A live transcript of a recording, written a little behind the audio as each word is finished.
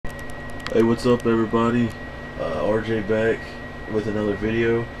Hey, what's up, everybody? RJ back with another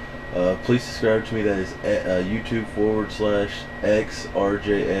video. Please subscribe to me. That is at,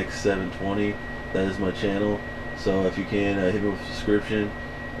 YouTube/xRJx720. That is my channel. So if you can hit me with a subscription.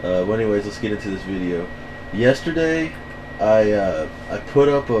 Well, anyways, let's get into this video. Yesterday, I put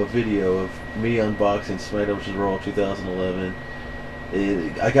up a video of me unboxing Smackdown vs. Raw 2011.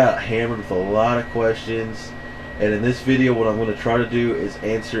 I got hammered with a lot of questions. And in this video, what I'm going to try to do is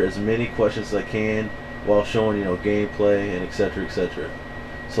answer as many questions as I can while showing, gameplay and etc, etc.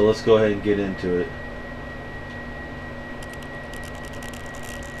 So let's go ahead and get into it.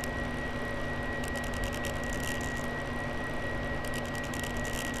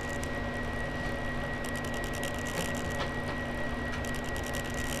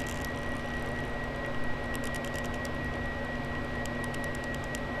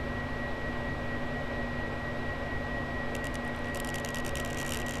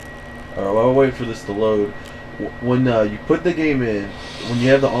 Alright, while we're waiting for this to load, when you put the game in, when you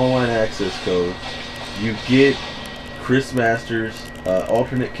have the online access code, you get Chris Masters,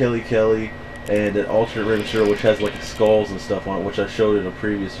 alternate Kelly, and an alternate Rey Mysterio, which has like skulls and stuff on it, which I showed in a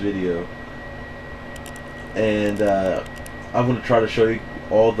previous video. And I'm going to try to show you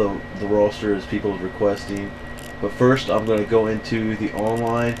all the roster as people are requesting. But first, I'm going to go into the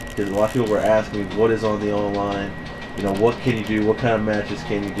online, because a lot of people were asking me what is on the online. What can you do? What kind of matches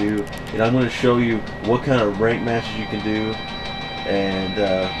can you do? And I'm going to show you what kind of ranked matches you can do, and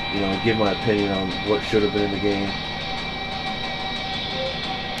give my opinion on what should have been in the game.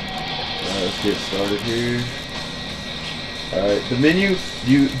 Let's get started here. Alright, the menu,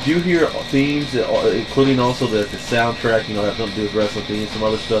 you do hear themes, including also the soundtrack, have something to do with wrestling themes, some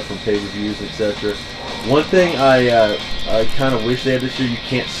other stuff from pay-per-views, etc. One thing I kind of wish they had this year, you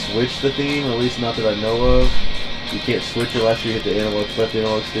can't switch the theme, at least not that I know of. You can't switch it. Last year you hit the analog, left the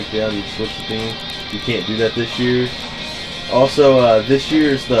analog stick down, you switch the theme. You can't do that this year. Also, this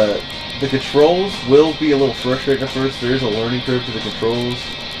year's the controls will be a little frustrating at first. There is a learning curve to the controls,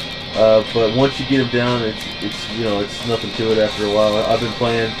 but once you get them down, it's nothing to it after a while. I've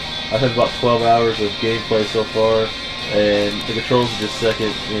had about 12 hours of gameplay so far, and the controls are just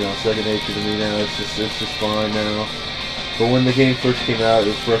second nature to me now. It's just fine now. But when the game first came out, it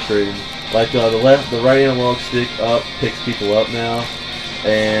was frustrating. Like the right analog stick up picks people up now,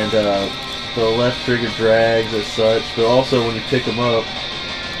 and the left trigger drags as such. But also when you pick them up,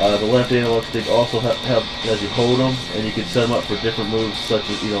 the left analog stick also helps as you hold them, and you can set them up for different moves, such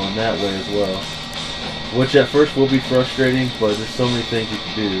as in that way as well. Which at first will be frustrating, but there's so many things you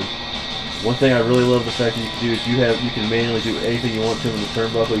can do. One thing I really love the fact that you can do is you can manually do anything you want to them in the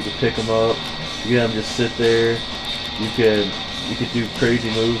turnbuckle. You can pick them up, you can have them just sit there. You could do crazy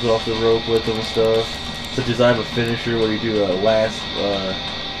moves off the rope with them and stuff, such as I have a finisher where you do a last strike.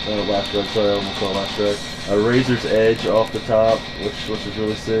 Sorry, I almost called last strike. A Razor's Edge off the top, which is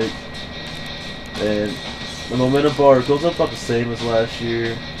really sick. And the momentum bar goes up about the same as last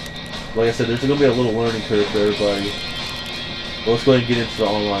year. Like I said, there's going to be a little learning curve for everybody. But let's go ahead and get into the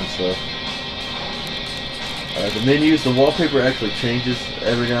online stuff. The menus, the wallpaper actually changes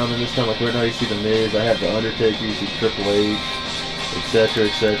every now and then. This time, like right now, you see the Miz. I have the Undertaker. You see Triple H, etc.,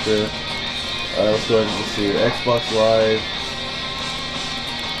 etc. Let's go ahead and see here. Xbox Live.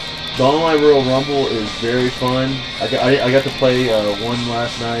 The online Royal Rumble is very fun. I got to play one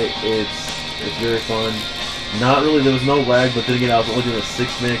last night. It's very fun. Not really. There was no lag, but then again, I was only doing a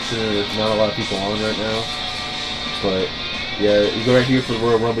 6-man and there's not a lot of people on right now. But yeah, you go right here for the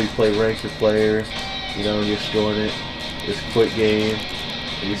Royal Rumble. You play rank your player. And you're scoring it. It's a quick game.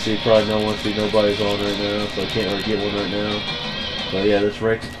 And you see probably nobody's on right now, so I can't really get one right now. But yeah, this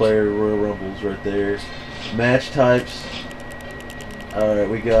ranked player Royal Rumbles right there. Match types. Alright,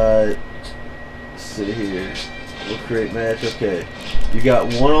 we got, let's see here. We'll create match. Okay. You got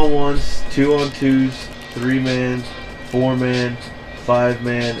 1-on-1s, 2-on-2s, 3-man, 4-man,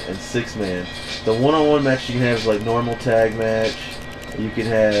 5-man, and 6-man. The 1-on-1 match you can have is like normal tag match. You can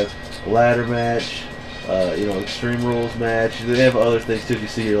have ladder match. Extreme Rules match. They have other things too. You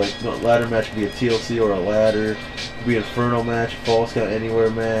see here, like ladder match could be a TLC or a ladder. It could be an Inferno match, Falls Count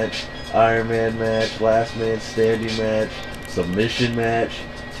Anywhere match, Iron Man match, Last Man Standing match, Submission match,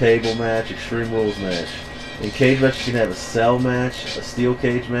 Table match, Extreme Rules match. In cage match, you can have a cell match, a steel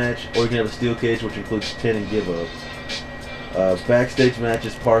cage match, or you can have a steel cage which includes pin and give up. Backstage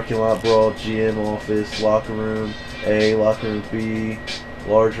matches, parking lot brawl, GM office, locker room A, locker room B.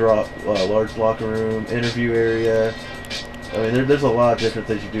 Large locker room, interview area. I mean, there's a lot of different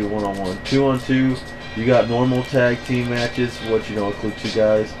things you do 1-on-1. 2-on-2, you got normal tag team matches, which include 2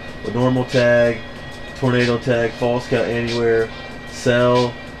 guys. But normal tag, tornado tag, falls count anywhere,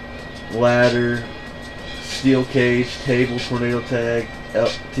 cell, ladder, steel cage, table, tornado tag,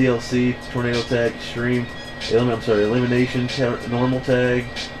 TLC, tornado tag, extreme, elimination, normal tag,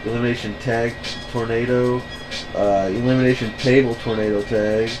 elimination tag, tornado, elimination table, tornado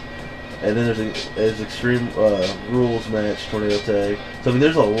tag, and then there's extreme rules match, tornado tag. So I mean,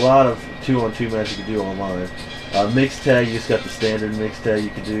 there's a lot of 2-on-2 matches you can do online. Mixed tag, you just got the standard mixed tag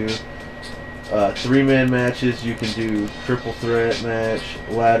you can do. 3-man matches, you can do triple threat match,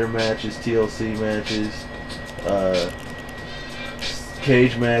 ladder matches, TLC matches,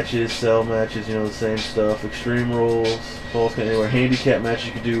 cage matches, cell matches, you know, the same stuff. Extreme rules, falls count anywhere. Handicap matches,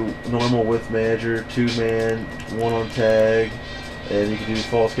 you can do normal with manager, 2-man, 1-on tag, and you can do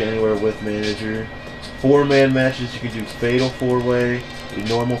falls count anywhere with manager. 4-man matches, you can do fatal 4-way,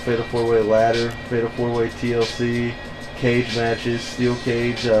 normal fatal 4-way, ladder fatal 4-way, TLC. Cage matches, steel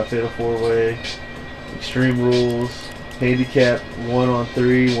cage, fatal 4-way, extreme rules, handicap,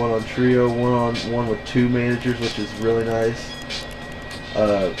 1-on-3, 1-on trio, 1-on-1 with 2 managers, which is really nice.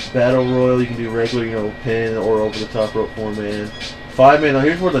 Battle royal, you can do regular, you know, pin or over the top rope 4-man. 5-man, now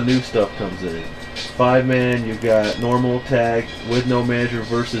here's where the new stuff comes in. 5-man, you've got normal tag with no manager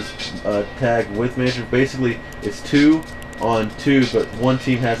versus tag with manager. Basically, it's 2-on-2, but one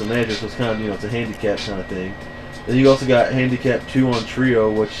team has a manager, so it's kind of, you know, it's a handicap kind of thing. Then you also got handicap 2-on trio,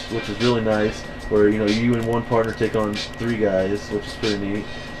 which is really nice, where, you know, you and one partner take on 3 guys, which is pretty neat.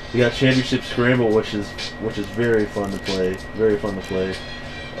 You got championship scramble, which is very fun to play,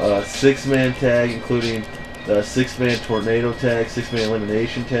 6-man tag, including 6-man tornado tag, 6-man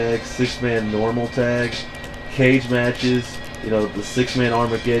elimination tag, 6-man normal tag, cage matches, you know, the 6-man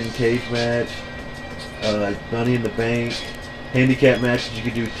Armageddon cage match, Money in the Bank, handicap matches. You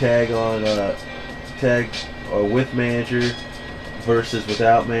can do tag on tag with manager versus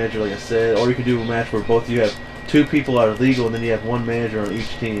without manager, like I said, or you can do a match where both of you have 2 people are legal and then you have 1 manager on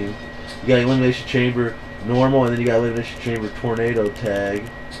each team. You got elimination chamber normal, and then you got elimination chamber tornado tag.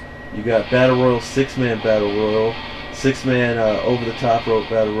 You got battle royal, 6-man battle royal, 6-man over the top rope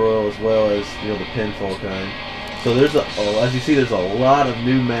battle royal, as well as, you know, the pinfall kind. So there's as you see, there's a lot of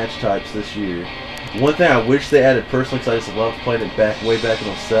new match types this year. One thing I wish they added personally, because I just loved playing it way back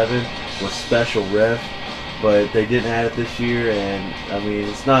in '07, was special ref. But they didn't add it this year, and I mean,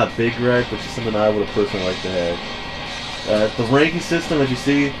 it's not a big gripe, but it's just something I would have personally liked to have. The ranking system, as you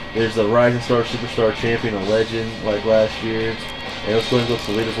see, there's a Rising Star, Superstar, Champion, a Legend, like last year. And let's go ahead and go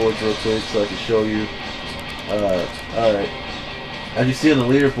to the leaderboards real quick so I can show you. Alright. As you see on the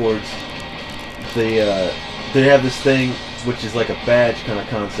leaderboards, they have this thing which is like a badge kind of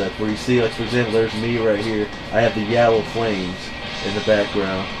concept, where you see, like, for example, there's me right here. I have the yellow flames in the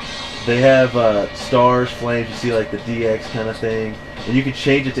background. They have stars, flames, you see, like the DX kind of thing, and you can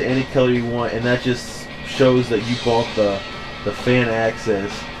change it to any color you want, and that just shows that you bought the fan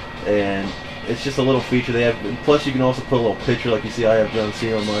access, and it's just a little feature they have. And plus, you can also put a little picture, like you see I have John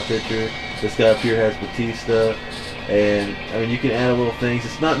Cena on my picture. This guy up here has Batista, and I mean, you can add little things.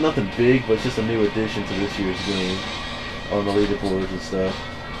 It's not nothing big, but it's just a new addition to this year's game on the leaderboards and stuff.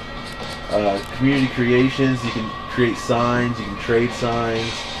 Community creations, you can create signs, you can trade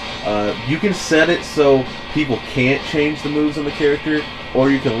signs. You can set it so people can't change the moves on the character, or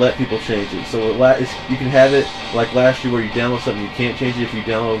you can let people change it. So you can have it like last year where you download something, you can't change it. If you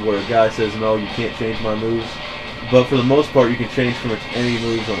download where a guy says, no, you can't change my moves. But for the most part, you can change pretty much any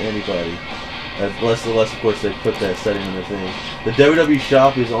moves on anybody. Unless of course, they put that setting on their thing. The WWE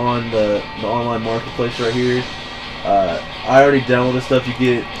shop is on the online marketplace right here. I already downloaded this stuff.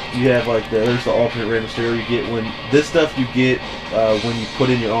 You have like there's the alternate Rey Mysterio. You get this stuff you get when you put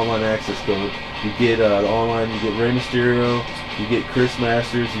in your online access code. You get the online. You get Rey Mysterio. You get Chris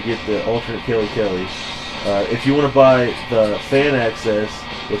Masters. You get the alternate Kelly. If you want to buy the fan access,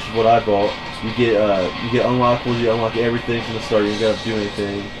 which is what I bought, you get unlockables. You unlock everything from the start. You don't got to do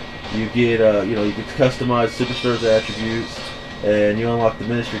anything. You get you can customize Superstar's attributes, and you unlock the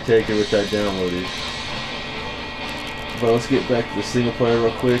Ministry Taker, which I downloaded. But let's get back to the single player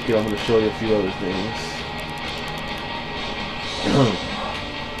real quick, and I'm going to show you a few other things.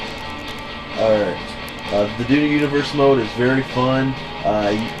 Alright. The Duty Universe mode is very fun.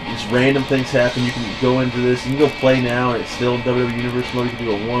 Just random things happen. You can go into this. You can go play now, and it's still in WWE Universe mode. You can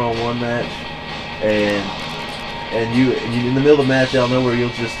do a one-on-one match, and you in the middle of the match, out of nowhere, you'll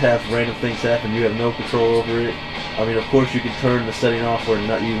just have random things happen. You have no control over it. I mean, of course, you can turn the setting off where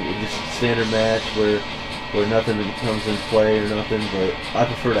just standard match where nothing comes in play or nothing, but I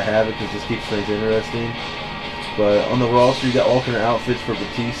prefer to have it because it just keeps things interesting. But on the roster, you got alternate outfits for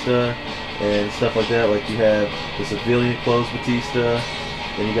Batista and stuff like that. Like you have the civilian clothes Batista,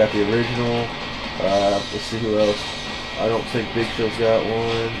 then you got the original. Let's see who else. I don't think Big Show's got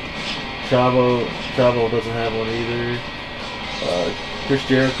one. Chavo doesn't have one either. Chris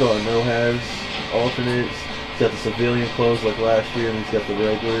Jericho I know has alternates. He's got the civilian clothes like last year, and he's got the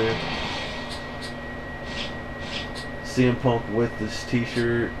regular. CM Punk with this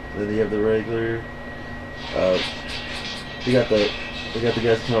T-shirt. Then you have the regular. They got the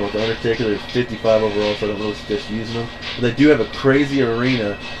guys coming out with the Undertaker. They're 55 overall, so I don't really suggest using them. But they do have a crazy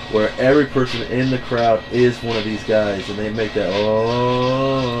arena where every person in the crowd is one of these guys, and they make that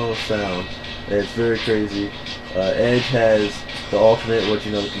oh sound. And it's very crazy. Edge has the alternate, which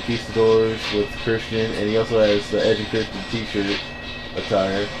the Conquistadors with Christian, and he also has the Edge and Christian T-shirt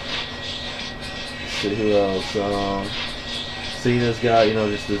attire. Let's see who else. Cena's got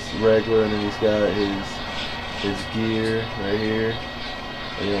just this regular, and then he's got his gear right here.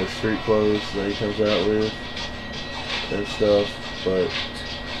 His street clothes that he comes out with and stuff. But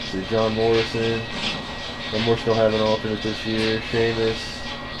see, John Morrison don't have an alternate this year. Sheamus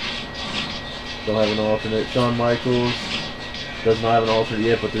don't have an alternate. Shawn Michaels does not have an alternate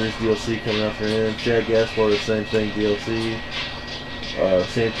yet, but there is DLC coming out for him. Chad Gaspar, the same thing, DLC.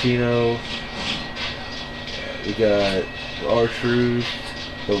 Santino. We got R-Truth,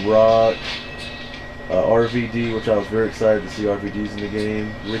 The Rock, RVD, which I was very excited to see RVD's in the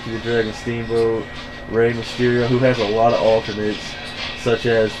game. Ricky the Dragon Steamboat, Rey Mysterio, who has a lot of alternates, such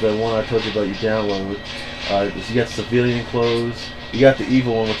as the one I told you about you download. You got civilian clothes. You got the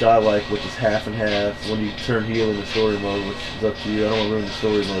evil one, which I like, which is half and half when you turn heel in the story mode, which is up to you. I don't want to ruin the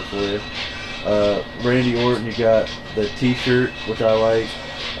story mode for you. Randy Orton, you got the T-shirt, which I like.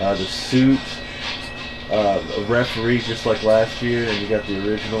 The suit, a referee just like last year, and you got the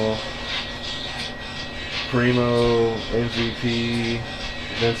original. Primo, MVP,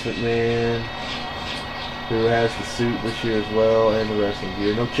 Vince McMahon, who has the suit this year as well, and the wrestling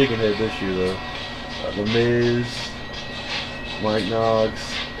gear. No chicken head this year though. The Miz, Mike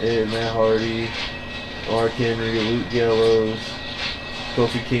Knox, Matt Hardy, Mark Henry, Luke Gallows,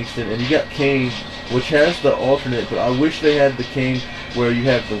 Kofi Kingston, and you got Kane, which has the alternate, but I wish they had the Kane where you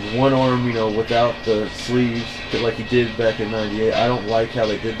have the one arm, without the sleeves, like he did back in '98. I don't like how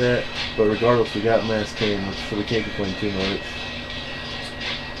they did that, but regardless, we got Mass Kane, so we can't complain too much.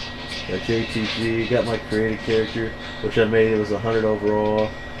 Got JTG, got my created character, which I made. It was 100 overall.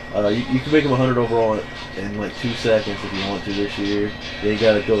 You can make him 100 overall in like 2 seconds if you want to this year. Then you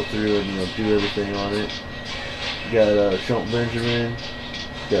got to go through and do everything on it. You got Shelton Benjamin.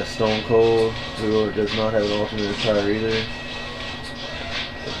 You got Stone Cold, who does not have an alternate attire either.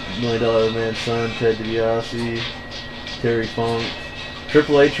 $1 Million Man's son, Ted DiBiase, Terry Funk,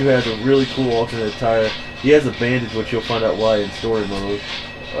 Triple H, who has a really cool alternate attire. He has a bandage, which you'll find out why in story mode.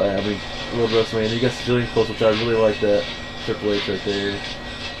 World WrestleMania. You got civilian clothes, which I really like that. Triple H right there.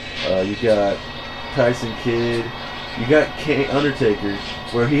 You got Tyson Kidd. You got Undertaker,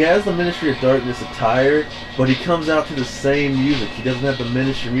 where he has the Ministry of Darkness attire, but he comes out to the same music. He doesn't have the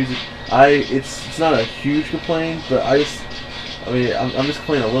Ministry music. It's not a huge complaint, but I'm just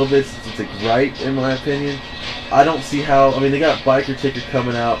complaining a little bit since it's a gripe in my opinion. I don't see how. They got Biker Taker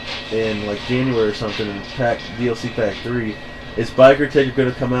coming out in like January or something in DLC Pack 3. Is Biker Taker going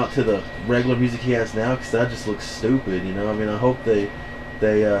to come out to the regular music he has now? Because that just looks stupid, I hope they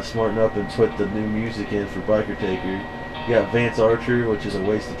smarten up and put the new music in for Biker Taker. You got Vance Archer, which is a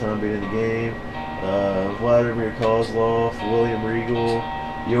waste of time being in the game. Vladimir Kozlov, William Regal,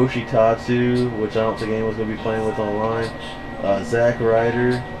 Yoshi Tatsu, which I don't think anyone's going to be playing with online. Zack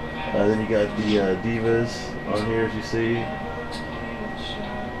Ryder. Then you got the Divas on here, as you see.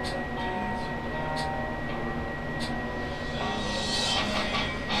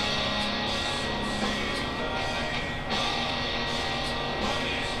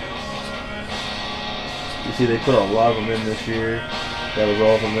 You see they put a lot of them in this year. That was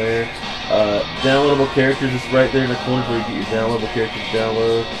all from there. Downloadable characters is right there in the corner where you get your downloadable characters to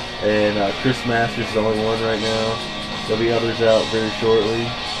download. And Chris Masters is the only one right now. There'll be others out very shortly.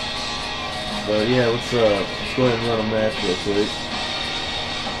 But yeah, let's go ahead and run a match real quick.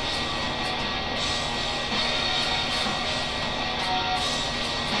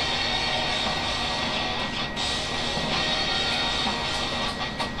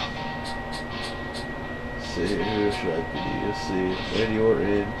 Who should I be? Let's see. Randy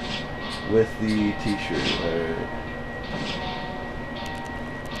Orton with the T-shirt. Alright.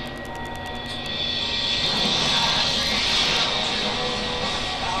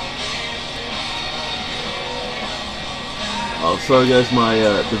 Oh, sorry guys,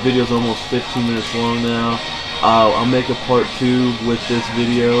 the video's almost 15 minutes long now. I'll make a part 2 with this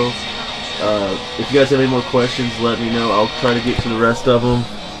video. If you guys have any more questions, let me know. I'll try to get to the rest of them.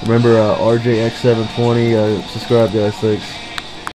 Remember, xRJx720, subscribe guys, thanks.